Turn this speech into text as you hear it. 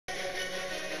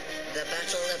The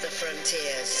Battle of the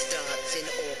Frontier starts in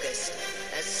August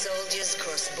as soldiers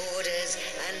cross borders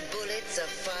and bullets are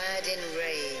fired in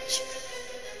rage.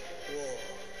 War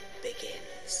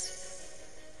begins.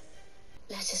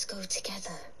 Let us go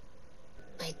together,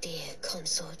 my dear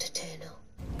consort eternal.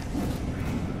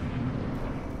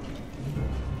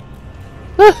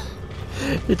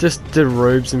 He just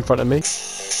derobes in front of me.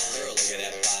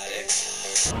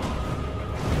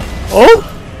 Oh!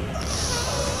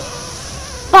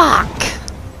 Fuck!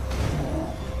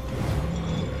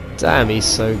 Damn, he's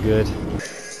so good.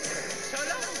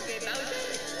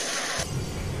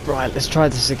 Right, let's try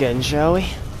this again, shall we?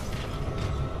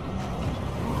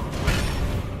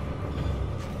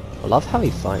 I love how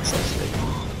he fights, actually.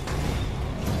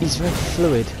 He's very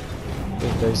fluid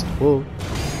with those. Whoa.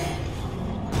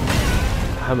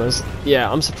 Hammers.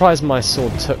 Yeah, I'm surprised my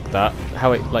sword took that.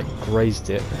 How it, like, grazed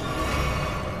it.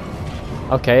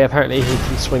 Okay, apparently he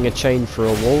can swing a chain through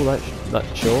a wall,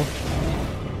 that's sure.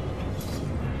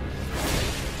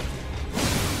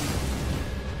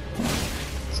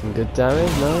 Some good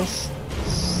damage, nice.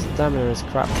 Stamina is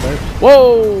crap though.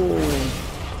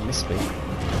 Whoa! Missed me.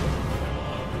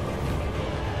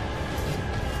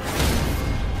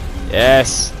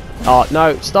 Yes! Oh,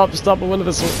 no, stop, one of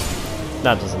us.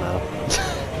 That doesn't matter.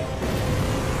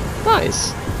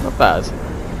 Nice, not bad.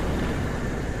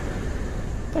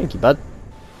 Thank you, bud.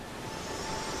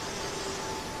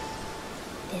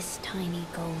 This tiny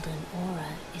golden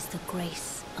aura is the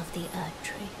grace of the Earth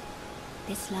Tree.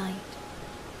 This light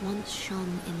once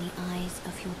shone in the eyes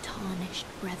of your tarnished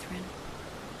brethren,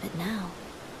 but now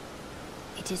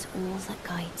it is all that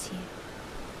guides you.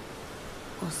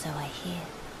 Or so I hear.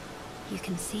 You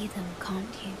can see them,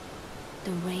 can't you?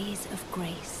 The rays of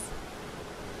grace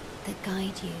that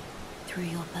guide you through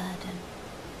your burden.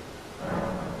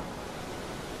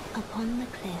 Upon the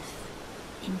cliff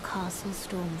in Castle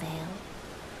Stormvale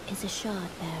is a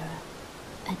shard-bearer,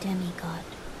 a demigod,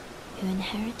 who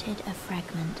inherited a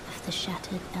fragment of the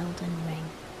shattered Elden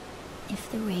Ring. If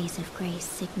the rays of grace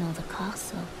signal the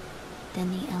castle,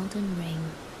 then the Elden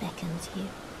Ring beckons you.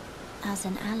 As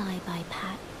an ally by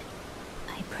pact,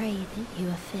 I pray that you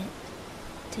are fit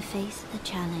to face the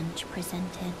challenge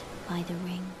presented by the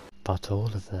ring. But all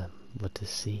of them were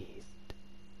deceived,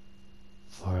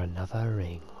 for another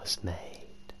ring was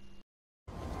made.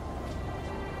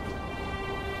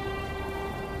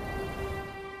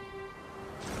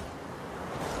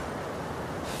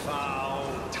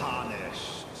 Foul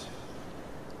tarnished.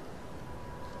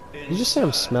 Did you just say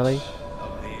I'm smelly?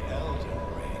 Of the Elden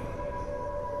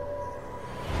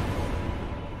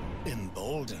Ring.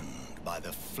 Emboldened by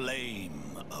the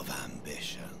flame of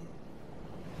ambition.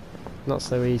 Not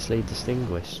so easily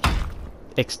distinguished.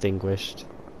 Extinguished.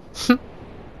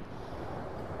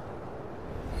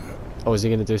 Oh, is he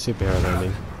going to do a superhero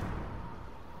landing?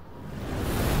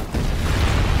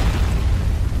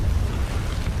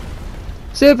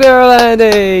 Superhero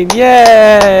landing!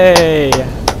 Yay!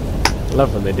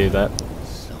 Love when they do that.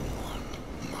 Someone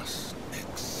must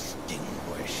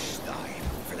extinguish thy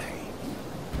flame.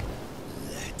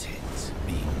 Let it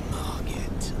be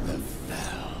Margit the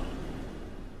Fell.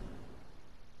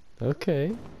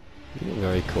 Okay. You look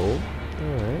very cool.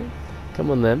 Alright.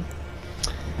 Come on then.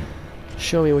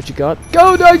 Show me what you got.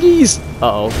 Go doggies!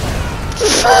 Uh oh.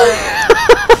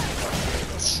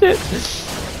 Shit.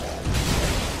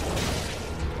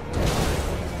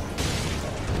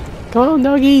 Come on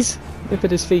doggies! Nip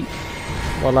at his feet.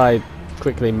 While I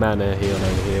quickly mana heal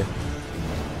over here.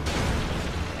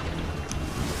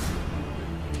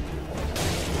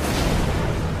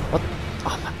 What?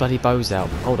 Oh, my bloody bow's out.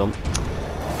 Hold on.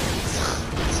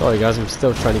 Sorry guys, I'm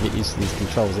still trying to get used to these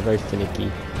controls. They're very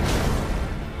finicky.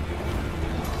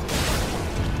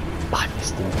 I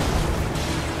missed him.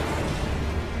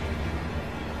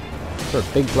 For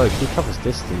a big bloke, he covers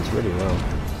distance really well.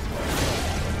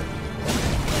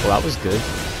 Well, that was good.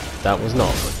 That was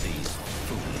not.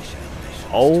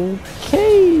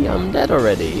 Okay, I'm dead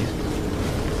already.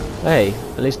 Hey,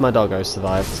 at least my doggo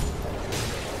survived.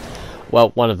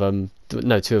 Well, one of them,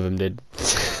 no, two of them did.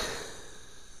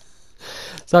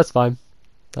 So that's fine.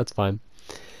 That's fine.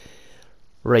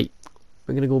 Right,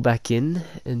 we're gonna go back in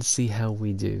and see how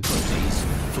we do. These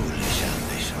foolish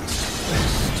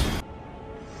ambitions.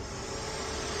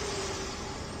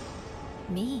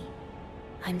 Me?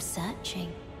 I'm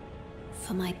searching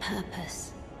for my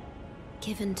purpose,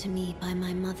 given to me by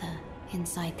my mother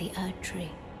inside the Earth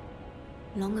Tree,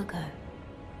 long ago,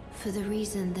 for the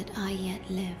reason that I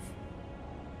yet live,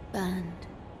 burned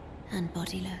and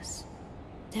bodiless.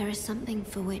 There is something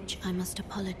for which I must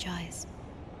apologize.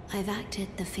 I've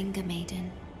acted the Finger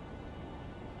Maiden,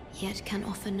 yet can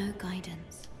offer no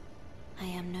guidance. I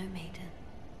am no maiden.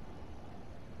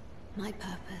 My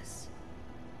purpose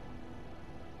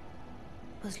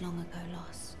was long ago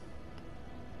lost.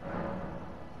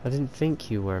 I didn't think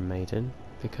you were a maiden,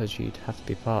 because you'd have to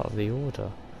be part of the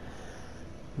Order.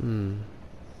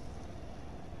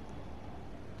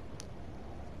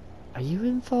 Are you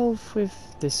involved with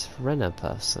this Renner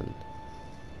person?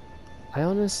 I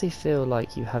honestly feel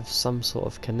like you have some sort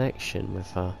of connection with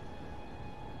her.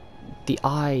 The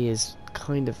eye is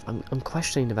kind of... I'm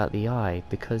questioning about the eye,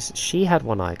 because she had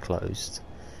one eye closed.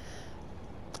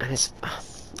 And it's...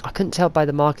 I couldn't tell by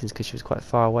the markings because she was quite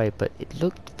far away, but it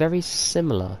looked very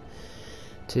similar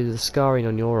to the scarring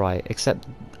on your eye, except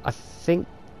I think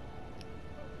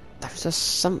there's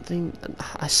just something...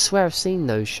 I swear I've seen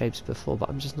those shapes before, but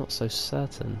I'm just not so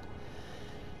certain.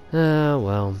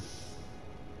 Well...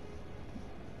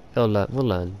 We'll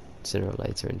learn sooner or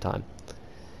later in time.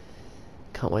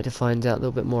 Can't wait to find out a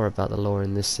little bit more about the lore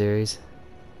in this series.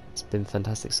 It's been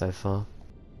fantastic so far.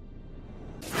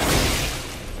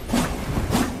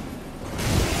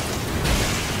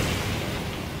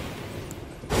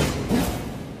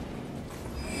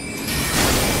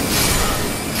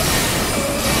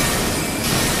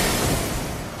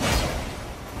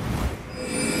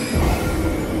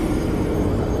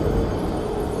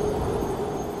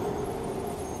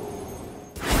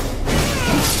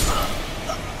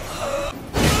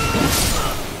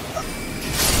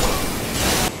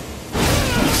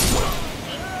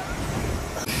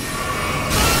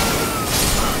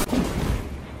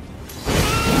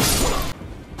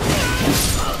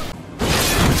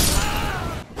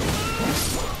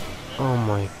 Oh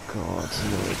my god,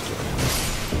 no.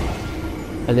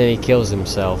 And then he kills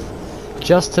himself.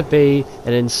 Just to be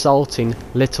an insulting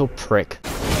little prick.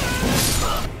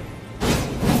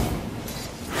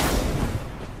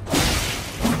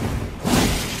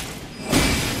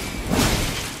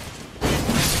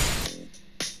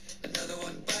 Another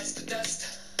one bites the dust.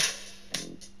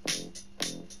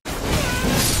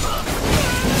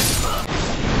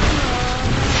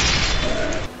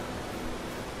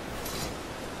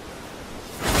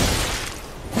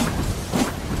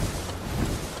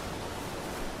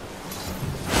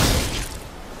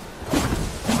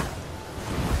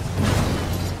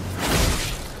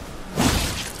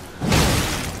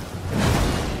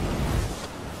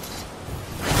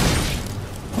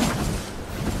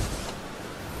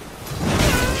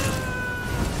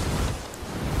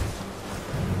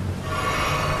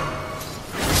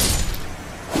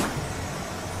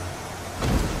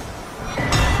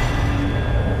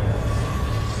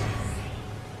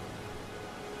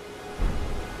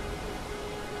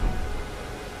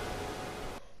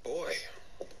 Boy,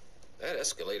 that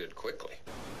escalated quickly.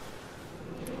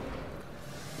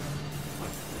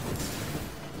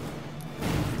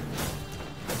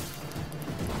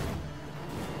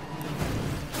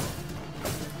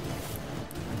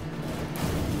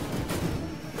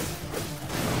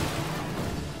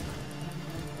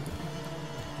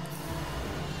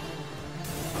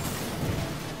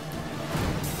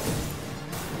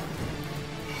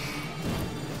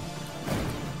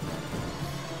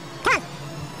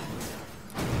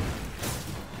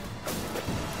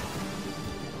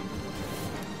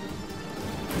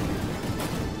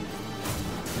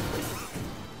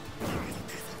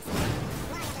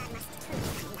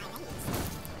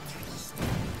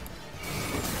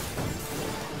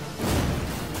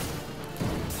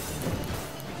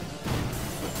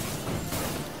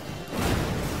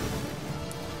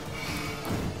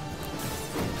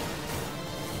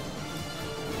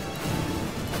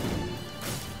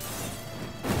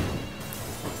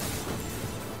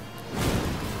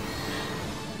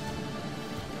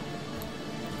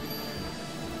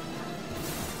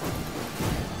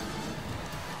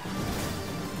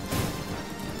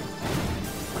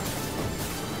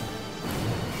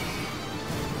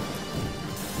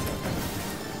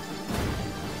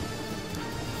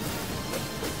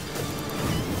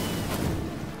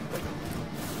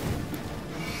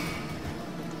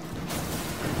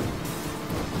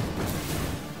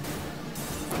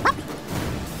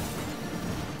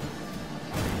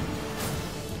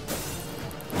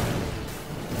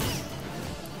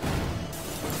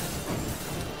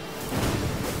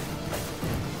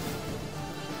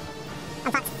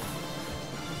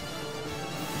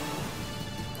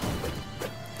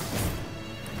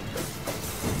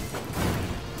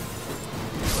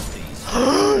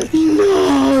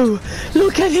 No!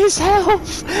 Look at his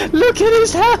health! Look at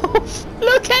his health!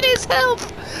 Look at his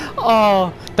health!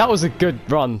 Oh, that was a good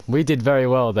run. We did very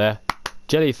well there.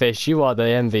 Jellyfish, you are the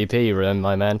MVP,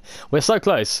 my man. We're so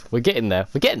close. We're getting there.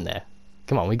 We're getting there.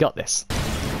 Come on, we got this.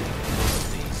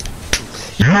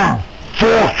 You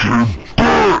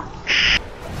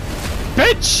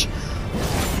Bitch!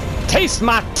 Taste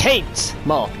my taint,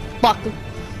 motherfucker.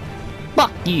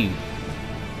 Fuck you.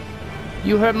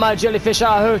 You hurt my jellyfish,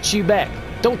 I'll hurt you back.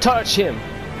 Don't touch him.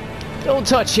 Don't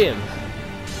touch him.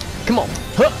 Come on.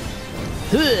 Huh.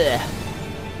 Huh.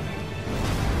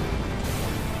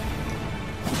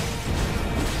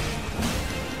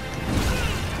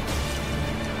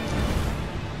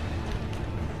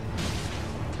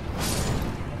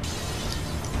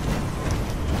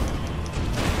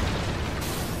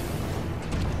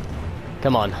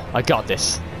 Come on, I got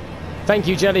this. Thank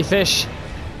you, jellyfish.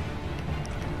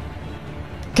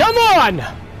 Come on!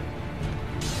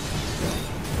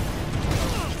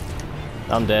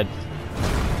 I'm dead.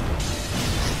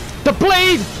 The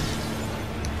blade!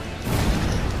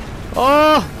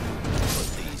 Oh!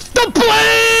 The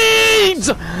blade!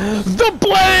 The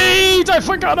blade! I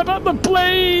forgot about the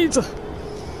blade!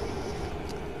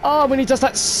 Oh, when he does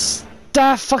that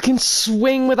staff fucking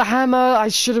swing with a hammer, I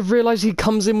should have realised he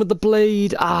comes in with the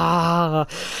blade. Ah!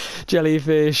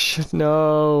 Jellyfish,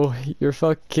 no. Your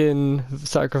fucking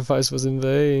sacrifice was in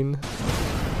vain.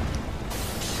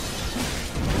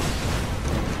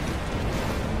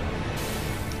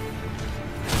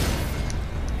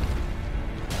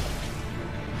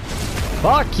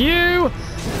 Fuck you,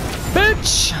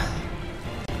 bitch!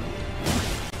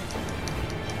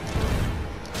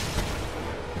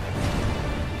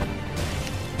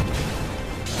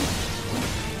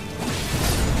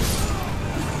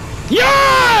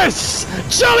 Yes!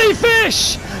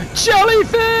 Jellyfish!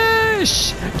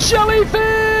 Jellyfish!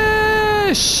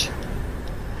 Jellyfish!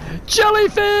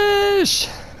 Jellyfish!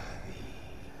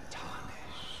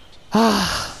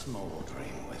 Ah.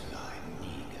 Smoldering with thy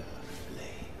meager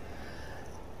flame.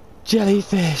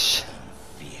 Jellyfish.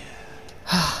 Fear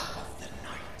of the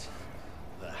night.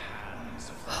 The hands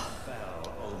of the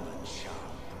fell omen shall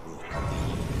brook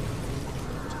thee.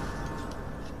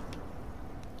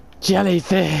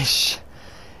 Jellyfish.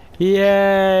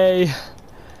 Yay.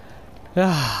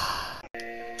 Ah.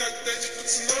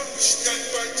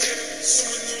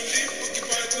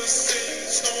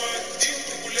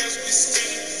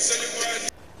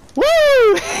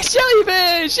 Woo!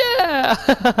 Jellyfish!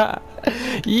 Yeah!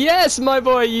 Yes, my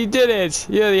boy, you did it!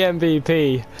 You're the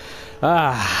MVP.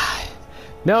 Ah.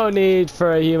 No need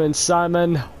for a human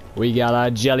Simon. We got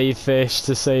our jellyfish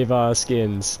to save our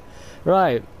skins.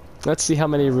 Right. Let's see how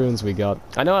many runes we got.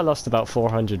 I know I lost about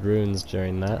 400 runes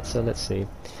during that, so let's see.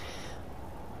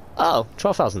 Oh,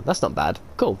 12,000. That's not bad.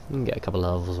 Cool. We can get a couple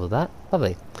of levels with that.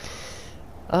 Lovely.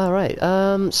 Alright,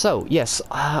 so, yes,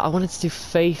 I wanted to do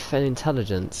Faith and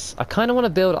Intelligence. I kind of want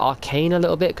to build Arcane a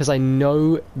little bit, because I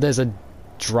know there's a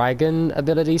dragon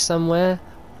ability somewhere.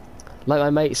 Like,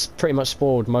 my mate's pretty much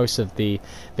spoiled most of the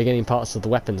beginning parts of the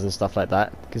weapons and stuff like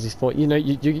that, because he thought, you know,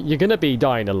 you're going to be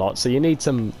dying a lot, so you need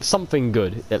something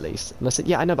good, at least. And I said,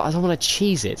 yeah, I know, but I don't want to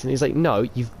cheese it. And he's like, no,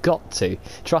 you've got to.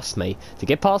 Trust me. To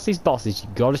get past these bosses,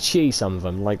 you've got to cheese some of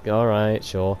them. I'm like, alright,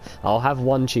 sure. I'll have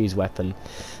one cheese weapon.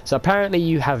 So apparently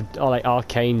you have, like,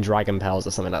 arcane dragon powers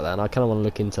or something like that, and I kind of want to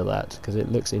look into that, because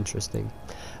it looks interesting.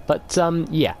 But,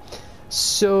 yeah.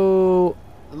 So...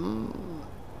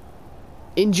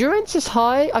 endurance is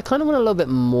high. I kind of want a little bit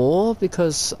more,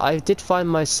 because I did find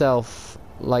myself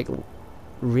like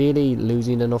really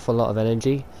losing an awful lot of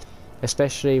energy,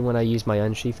 especially when I use my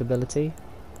unsheath ability.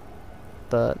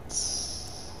 But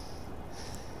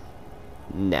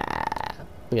nah,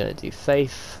 we're gonna do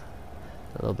Faith,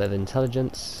 a little bit of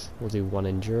Intelligence, we'll do 1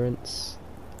 Endurance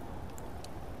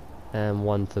and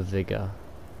 1 for Vigor.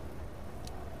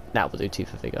 Now we'll do 2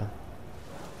 for Vigor.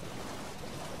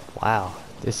 Wow,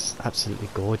 this is absolutely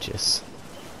gorgeous.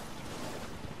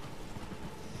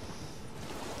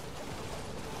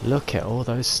 Look at all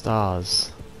those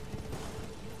stars.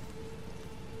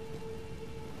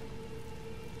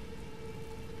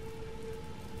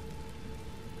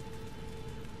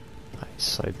 That is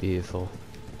so beautiful.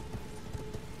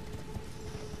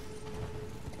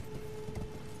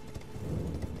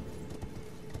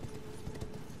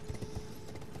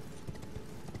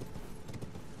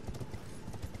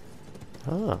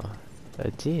 Ah,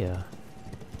 a deer.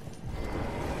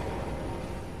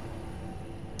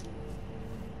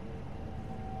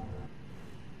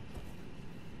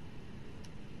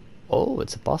 Oh,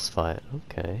 it's a boss fight.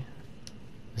 Okay.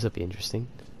 This will be interesting.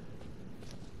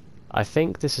 I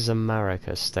think this is a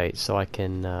Marika state, so I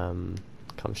can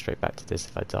come straight back to this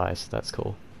if I die, so that's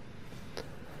cool.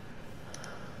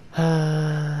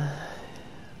 Alright.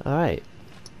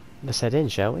 Let's head in,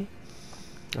 shall we?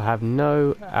 I have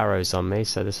no arrows on me,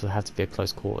 so this will have to be a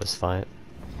close quarters fight.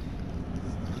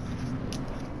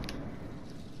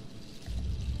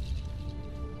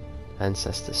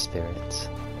 Ancestor spirit.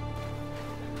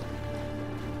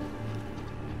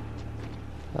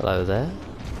 Hello there.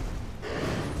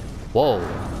 Whoa.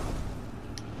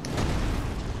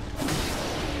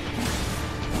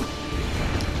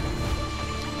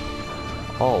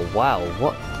 Oh wow,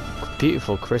 what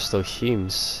beautiful crystal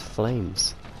humes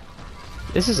flames.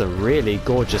 This is a really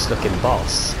gorgeous looking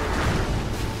boss.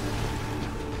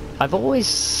 I've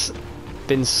always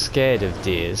been scared of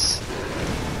deers.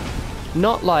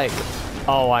 Not like,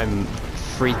 oh, I'm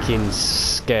freaking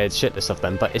scared shitless of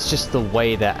them, but it's just the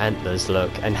way their antlers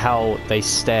look and how they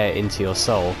stare into your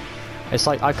soul. It's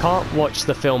like, I can't watch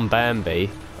the film Bambi.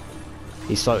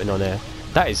 He's floating on air.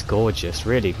 That is gorgeous,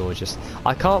 really gorgeous.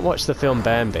 I can't watch the film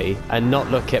Bambi and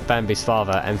not look at Bambi's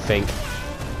father and think,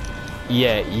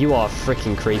 yeah, you are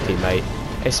freaking creepy, mate.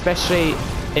 Especially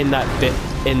in that bit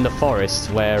in the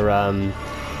forest where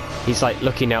he's like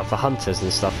looking out for hunters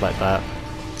and stuff like that.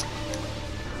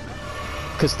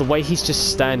 Because the way he's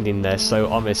just standing there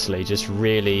so ominously just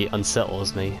really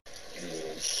unsettles me.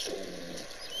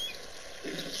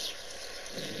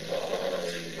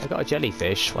 I got a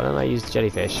jellyfish. Why don't I use the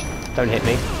jellyfish? Don't hit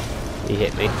me. He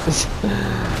hit me.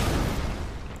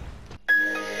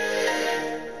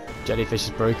 Jellyfish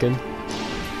is broken.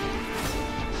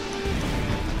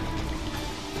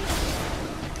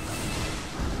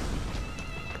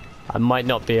 I might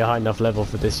not be a high enough level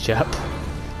for this chap,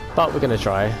 but we're gonna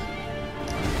try.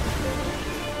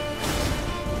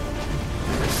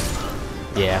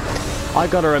 Yeah, I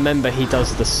gotta remember he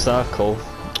does the circle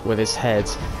with his head.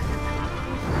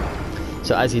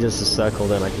 So as he does the circle,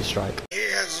 then I can strike. He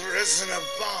has risen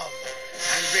above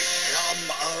and become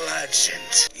a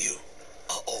legend. You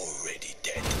are already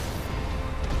dead.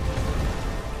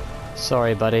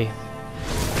 Sorry, buddy.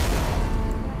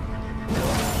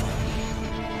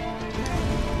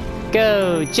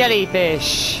 Go,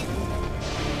 jellyfish!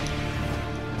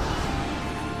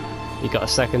 You got a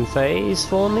second phase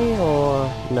for me, or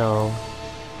no?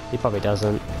 He probably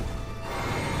doesn't.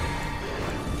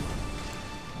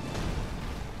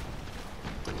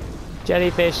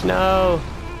 Jellyfish, no!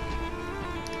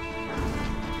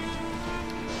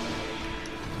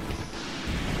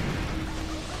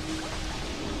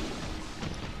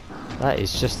 That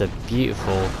is just a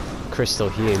beautiful crystal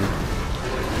hume.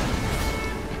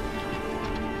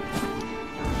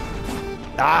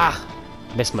 Ah!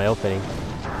 Missed my opening.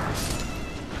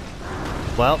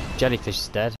 Well, jellyfish is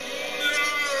dead.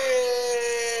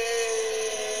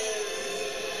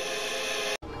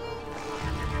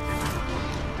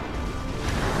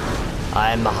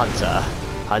 I'm a hunter,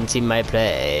 hunting my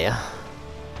prey.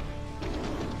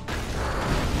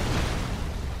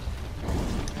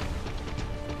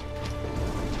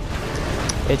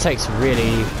 It takes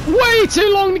really way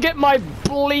too long to get my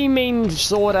gleaming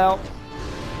sword out.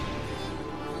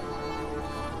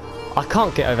 I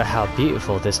can't get over how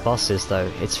beautiful this boss is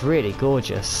though. It's really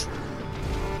gorgeous.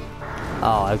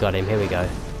 Oh, I got him. Here we go.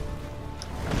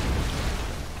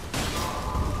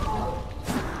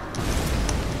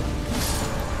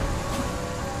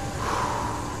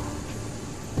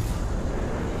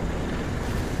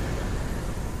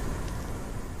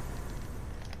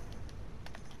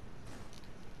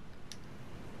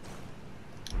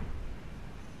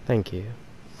 Thank you.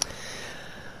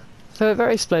 So a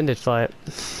very splendid fight.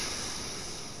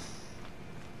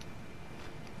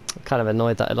 Kind of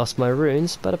annoyed that I lost my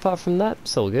runes, but apart from that,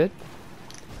 it's all good.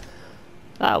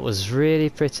 That was really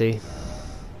pretty.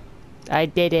 I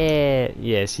did it!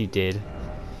 Yes, you did.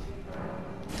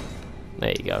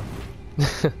 There you go.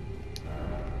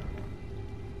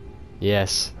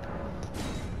 Yes.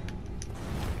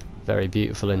 Very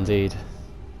beautiful indeed.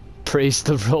 Praise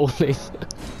the rolling.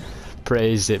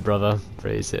 Praise it, brother.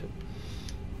 Praise it.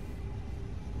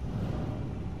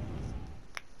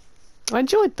 I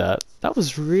enjoyed that. That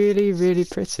was really, really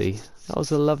pretty. That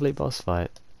was a lovely boss fight.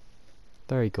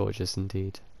 Very gorgeous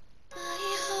indeed. My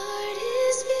heart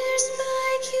is pierced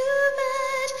by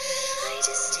Cupid. I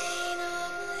disdain all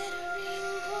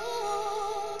glittering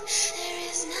gold.